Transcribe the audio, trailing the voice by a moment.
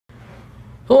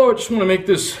Hello, I just want to make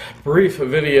this brief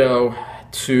video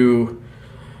to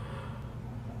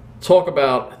talk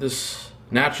about this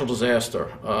natural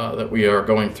disaster that we are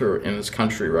going through in this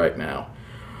country right now.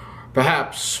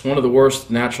 Perhaps one of the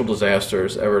worst natural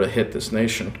disasters ever to hit this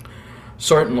nation.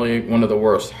 Certainly one of the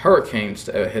worst hurricanes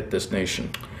to ever hit this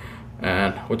nation.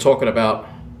 And we're talking about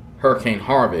Hurricane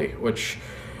Harvey, which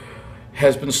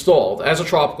has been stalled. As a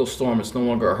tropical storm, it's no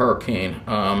longer a hurricane,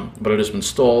 but it has been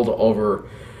stalled over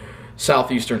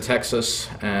southeastern Texas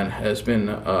and has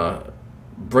been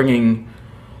bringing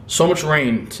so much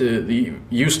rain to the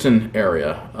Houston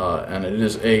area, and it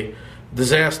is a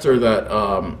disaster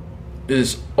that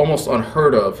is almost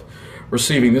unheard of,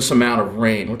 receiving this amount of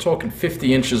rain. We're talking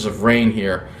 50 inches of rain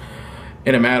here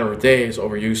in a matter of days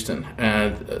over Houston,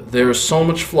 and there's so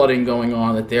much flooding going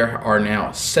on that there are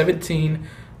now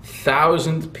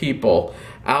 17,000 people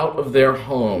out of their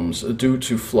homes due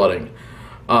to flooding.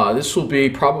 This will be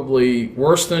probably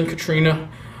worse than Katrina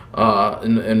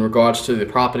in regards to the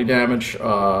property damage.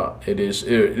 It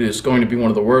is going to be one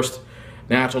of the worst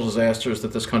natural disasters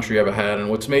that this country ever had. And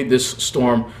what's made this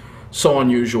storm so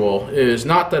unusual is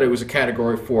not that it was a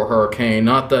Category 4 hurricane,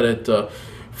 not that it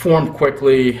formed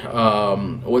quickly.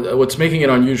 What's making it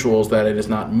unusual is that it is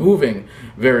not moving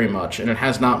very much, and it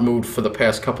has not moved for the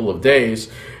past couple of days.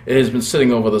 It has been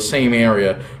sitting over the same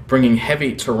area, bringing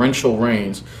heavy torrential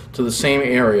rains to the same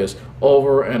areas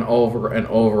over and over and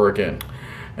over again.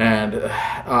 And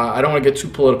I don't want to get too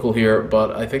political here,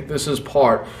 but I think this is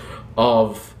part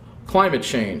of climate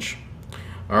change.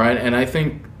 All right, and I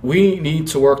think we need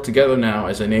to work together now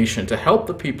as a nation to help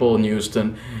the people in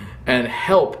Houston and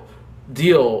help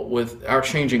deal with our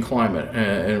changing climate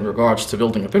in regards to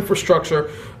building up infrastructure,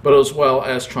 but as well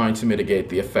as trying to mitigate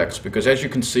the effects. Because as you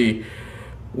can see,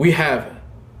 we have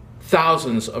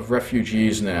thousands of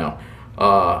refugees now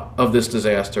of this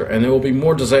disaster, and there will be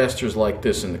more disasters like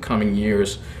this in the coming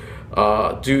years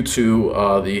due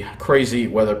to the crazy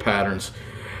weather patterns.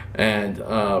 And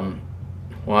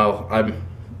while I'm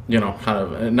kind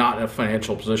of not in a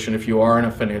financial position, if you are in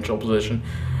a financial position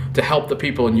to help the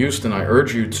people in Houston, I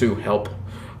urge you to help.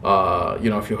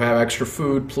 If you have extra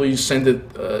food, please send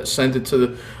it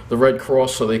to the Red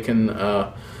Cross so they can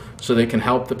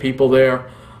help the people there.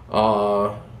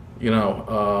 Can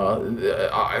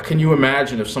you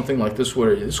imagine if something like this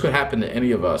could happen to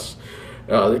any of us?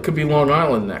 It could be Long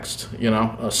Island next.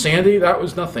 Sandy, that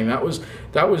was nothing. That was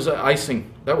icing.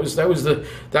 That was the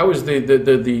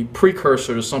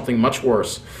precursor to something much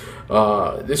worse.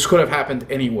 This could have happened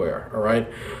anywhere. All right.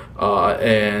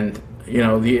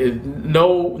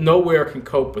 Nowhere can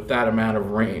cope with that amount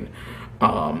of rain.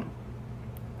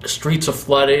 Streets are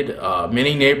flooded.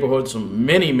 Many neighborhoods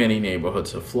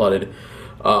have flooded.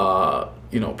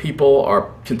 People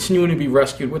are continuing to be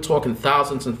rescued. We're talking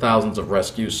thousands and thousands of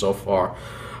rescues so far.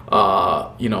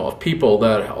 Of people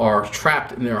that are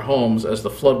trapped in their homes as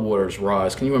the floodwaters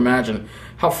rise. Can you imagine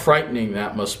how frightening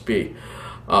that must be?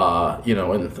 And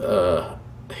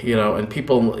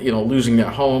people, losing their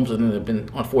homes, and there have been,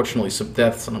 unfortunately, some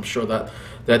deaths, and I'm sure that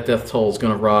death toll is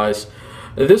going to rise.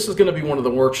 This is going to be one of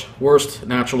the worst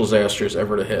natural disasters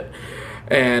ever to hit.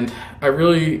 And I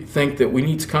really think that we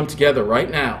need to come together right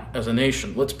now as a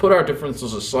nation. Let's put our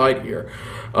differences aside here.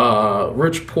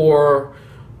 Rich, poor,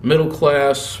 middle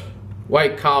class,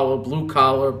 white collar, blue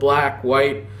collar, black,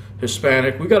 white,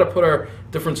 Hispanic. We got to put our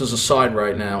differences aside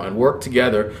right now and work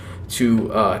together to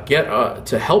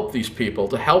to help these people,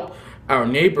 to help our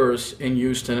neighbors in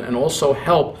Houston, and also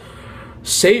help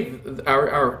save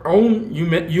our own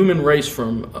human race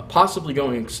from possibly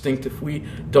going extinct if we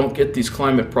don't get these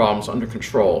climate problems under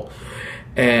control.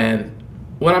 And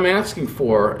what I'm asking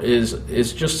for is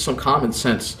just some common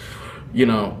sense.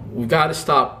 We've got to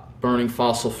stop burning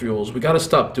fossil fuels. We've got to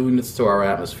stop doing this to our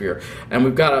atmosphere. And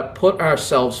we've got to put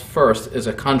ourselves first as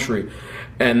a country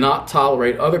and not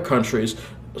tolerate other countries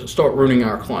start ruining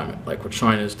our climate like what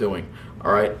China is doing.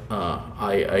 All right,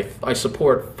 I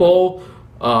support full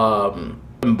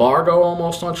embargo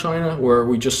almost on China, where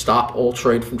we just stop all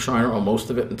trade from China, or most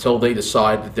of it, until they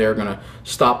decide that they're going to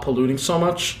stop polluting so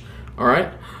much. All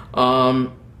right,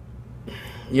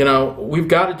 we've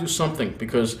got to do something,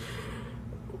 because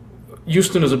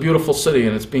Houston is a beautiful city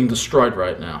and it's being destroyed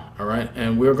right now. All right,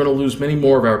 and we're going to lose many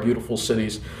more of our beautiful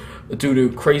cities due to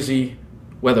crazy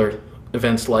weather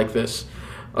events like this.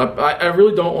 I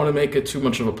really don't want to make it too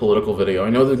much of a political video. I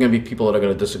know there's going to be people that are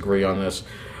going to disagree on this.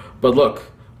 But look,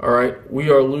 all right, we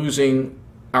are losing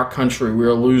our country. We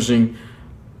are losing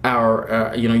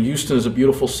our, Houston is a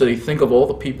beautiful city. Think of all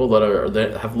the people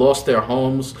that have lost their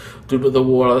homes due to the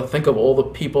water. Think of all the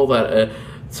people that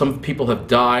Some people have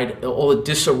died. All the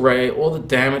disarray, all the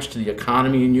damage to the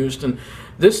economy in Houston.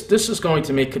 This is going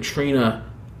to make Katrina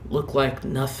look like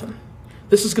nothing.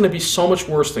 This is going to be so much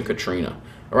worse than Katrina.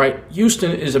 All right,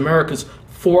 Houston is America's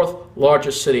 4th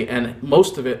largest city, and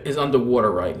most of it is underwater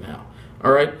right now.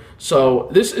 All right, so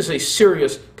this is a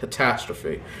serious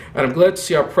catastrophe, and I'm glad to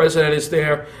see our president is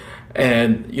there.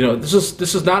 And you know, this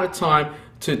is not a time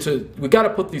to we got to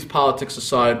put these politics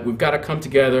aside. We've got to come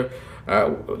together.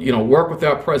 You know, work with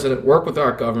our president, work with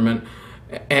our government,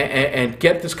 and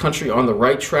get this country on the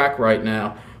right track right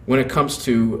now when it comes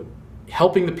to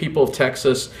helping the people of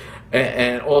Texas,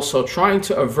 and also trying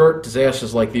to avert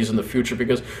disasters like these in the future,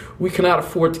 because we cannot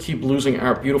afford to keep losing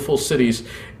our beautiful cities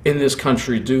in this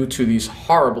country due to these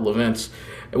horrible events.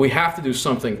 And we have to do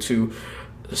something to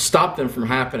stop them from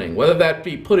happening, whether that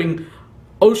be putting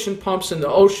ocean pumps in the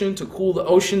ocean to cool the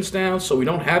oceans down so we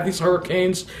don't have these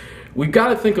hurricanes. We've got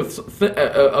to think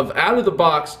of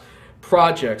out-of-the-box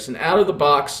projects and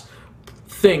out-of-the-box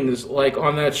things, like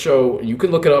on that show. You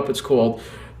can look it up. It's called,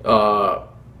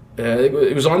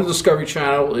 it was on the Discovery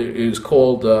Channel. It was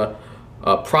called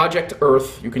Project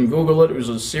Earth. You can Google it. It was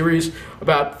a series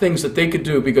about things that they could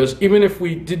do, because even if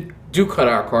we do cut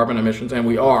our carbon emissions, and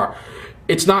we are,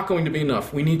 it's not going to be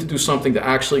enough. We need to do something to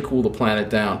actually cool the planet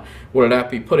down. Whether that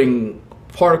be putting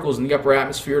particles in the upper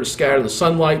atmosphere to scatter the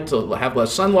sunlight, to have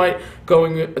less sunlight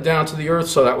going down to the earth,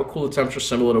 so that would cool the temperature,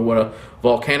 similar to what a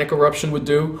volcanic eruption would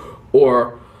do,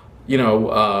 or, you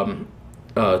know,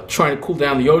 trying to cool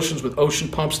down the oceans with ocean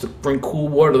pumps to bring cool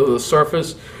water to the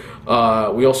surface.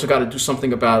 We also got to do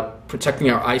something about protecting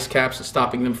our ice caps and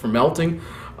stopping them from melting.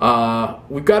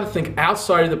 We've got to think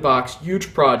outside of the box,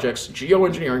 huge projects,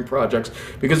 geoengineering projects,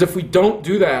 because if we don't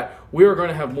do that, we are going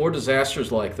to have more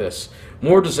disasters like this.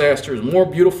 More disasters, more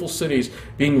beautiful cities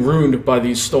being ruined by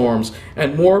these storms,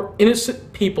 and more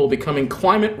innocent people becoming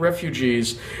climate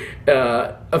refugees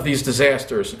of these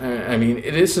disasters. I mean,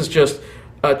 this is just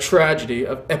a tragedy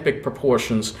of epic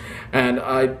proportions. And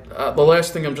the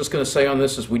last thing I'm just going to say on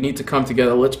this is we need to come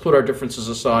together. Let's put our differences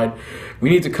aside. We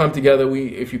need to come together.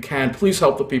 If you can, please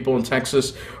help the people in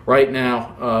Texas right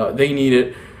now. They need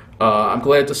it. I'm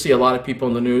glad to see a lot of people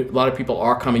in the news. A lot of people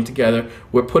are coming together.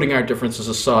 We're putting our differences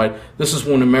aside. This is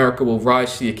when America will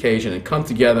rise to the occasion and come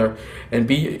together and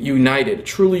be united,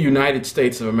 truly United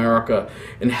States of America,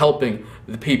 in helping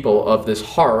the people of this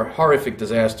horrific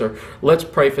disaster. Let's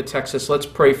pray for Texas. Let's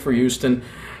pray for Houston.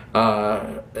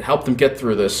 Help them get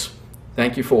through this.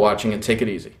 Thank you for watching, and take it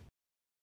easy.